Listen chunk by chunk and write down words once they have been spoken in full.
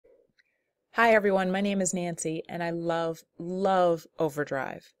Hi everyone, my name is Nancy and I love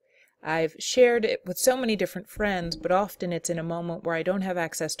Overdrive. I've shared it with so many different friends, but often it's in a moment where I don't have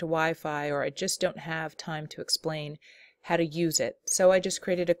access to Wi-Fi or I just don't have time to explain how to use it. So I just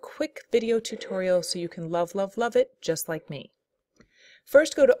created a quick video tutorial so you can love it just like me.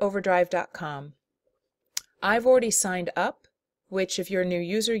 First, go to overdrive.com. I've already signed up, which if you're a new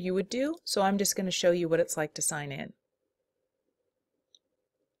user you would do, so I'm just going to show you what it's like to sign in.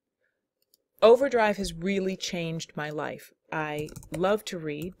 Overdrive has really changed my life. I love to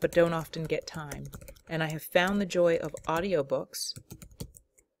read, but don't often get time. And I have found the joy of audiobooks.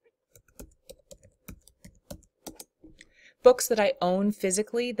 Books that I own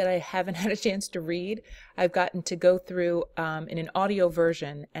physically that I haven't had a chance to read, I've gotten to go through in an audio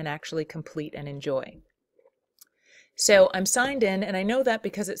version and actually complete and enjoy. So I'm signed in, and I know that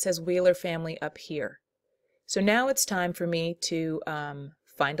because it says Wheeler Family up here. So now it's time for me to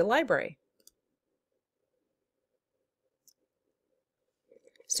find a library.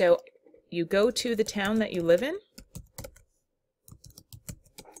 So you go to the town that you live in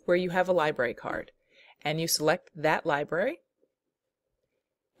where you have a library card, and you select that library.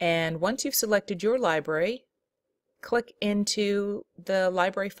 And once you've selected your library, click into the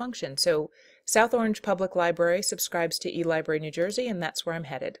library function. So South Orange Public Library subscribes to eLibrary New Jersey, and that's where I'm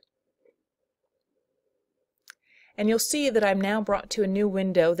headed. And you'll see that I'm now brought to a new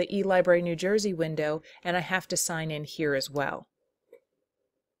window, the eLibrary New Jersey window, and I have to sign in here as well.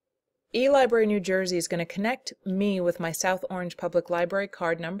 eLibrary New Jersey is going to connect me with my South Orange Public Library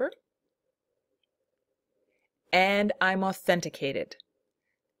card number, and I'm authenticated.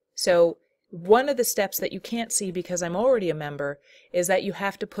 So one of the steps that you can't see because I'm already a member is that you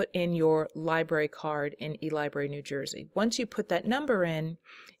have to put in your library card in eLibrary New Jersey. Once you put that number in,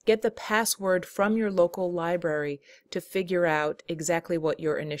 get the password from your local library to figure out exactly what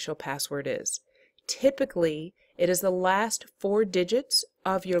your initial password is. Typically, it is the last 4 digits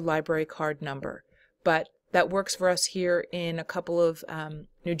of your library card number, but that works for us here in a couple of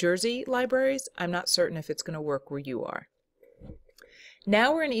New Jersey libraries. I'm not certain if it's going to work where you are.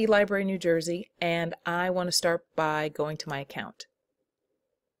 Now we're in eLibrary New Jersey, and I want to start by going to my account.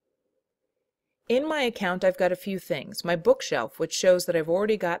 In my account, I've got a few things. My bookshelf, which shows that I've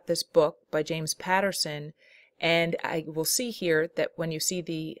already got this book by James Patterson, and I will see here that when you see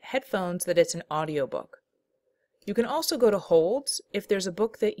the headphones that it's an audiobook. You can also go to holds. If there's a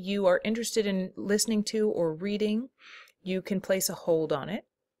book that you are interested in listening to or reading, you can place a hold on it.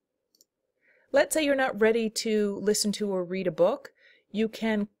 Let's say you're not ready to listen to or read a book. You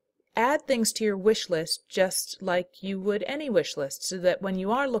can add things to your wish list just like you would any wish list, so that when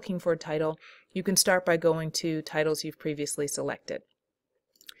you are looking for a title, you can start by going to titles you've previously selected.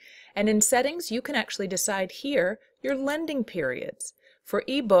 And in settings, you can actually decide here your lending periods. For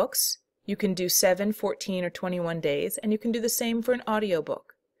ebooks, you can do 7, 14, or 21 days, and you can do the same for an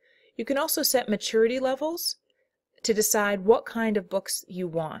audiobook. You can also set maturity levels to decide what kind of books you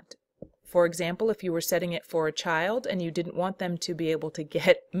want. For example, if you were setting it for a child and you didn't want them to be able to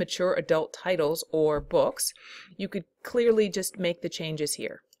get mature adult titles or books, you could clearly just make the changes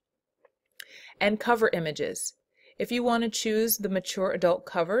here. And cover images. If you want to choose the mature adult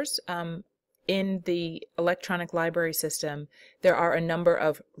covers, in the electronic library system, there are a number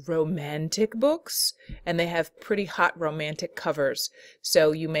of romantic books, and they have pretty hot romantic covers,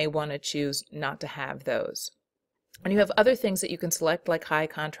 so you may want to choose not to have those. And you have other things that you can select, like high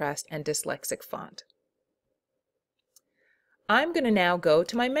contrast and dyslexic font. I'm going to now go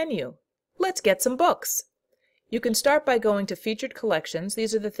to my menu. Let's get some books. You can start by going to Featured Collections.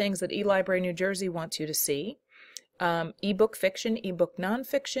 These are the things that eLibrary New Jersey wants you to see. Ebook fiction, ebook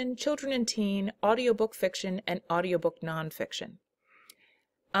nonfiction, children and teen, audiobook fiction, and audiobook nonfiction.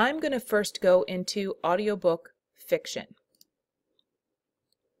 I'm going to first go into audiobook fiction.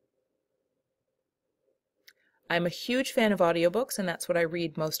 I'm a huge fan of audiobooks, and that's what I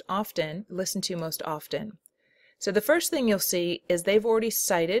read most often, listen to most often. So the first thing you'll see is they've already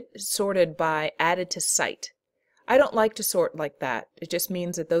sorted by added to cite. I don't like to sort like that. It just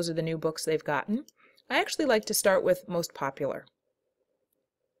means that those are the new books they've gotten. I actually like to start with most popular.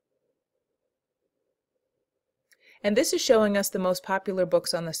 And this is showing us the most popular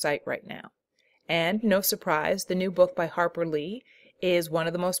books on the site right now. And no surprise, the new book by Harper Lee is one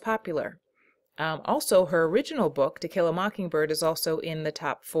of the most popular. Also, her original book, To Kill a Mockingbird, is also in the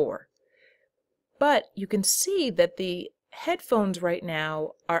top 4. But you can see that the headphones right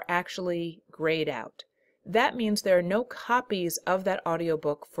now are actually grayed out. That means there are no copies of that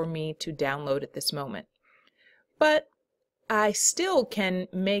audiobook for me to download at this moment. But I still can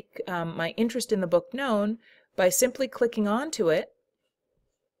make my interest in the book known by simply clicking onto it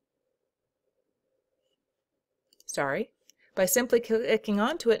by simply clicking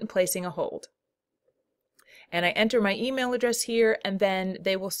onto it and placing a hold. And I enter my email address here, and then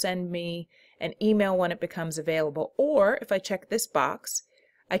they will send me an email when it becomes available. Or if I check this box,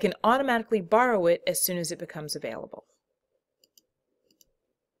 I can automatically borrow it as soon as it becomes available.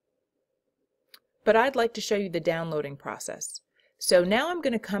 But I'd like to show you the downloading process. So now I'm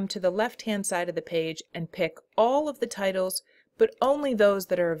going to come to the left-hand side of the page and pick all of the titles, but only those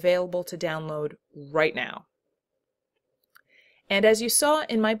that are available to download right now. And as you saw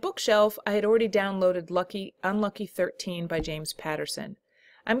in my bookshelf, I had already downloaded Unlucky 13 by James Patterson.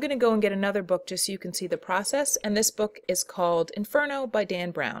 I'm going to go and get another book just so you can see the process, and this book is called Inferno by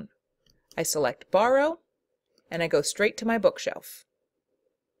Dan Brown. I select Borrow, and I go straight to my bookshelf.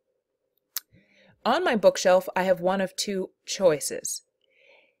 On my bookshelf, I have one of two choices.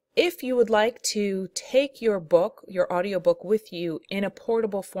 If you would like to take your book, your audiobook, with you in a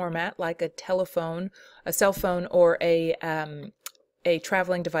portable format like a telephone, a cell phone, or a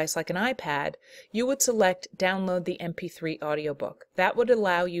traveling device like an iPad, you would select Download the MP3 audiobook. That would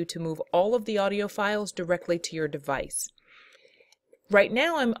allow you to move all of the audio files directly to your device. Right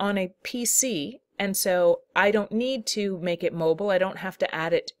now I'm on a PC, and so I don't need to make it mobile. I don't have to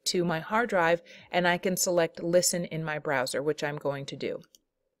add it to my hard drive, and I can select Listen in my browser, which I'm going to do.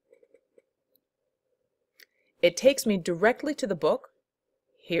 It takes me directly to the book.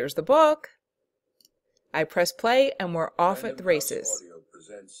 Here's the book. I press play, and we're off at the races. Audio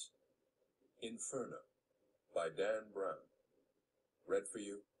presents Inferno by Dan Brown. Read for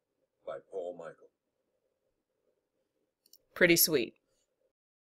you by Paul Michael. Pretty sweet.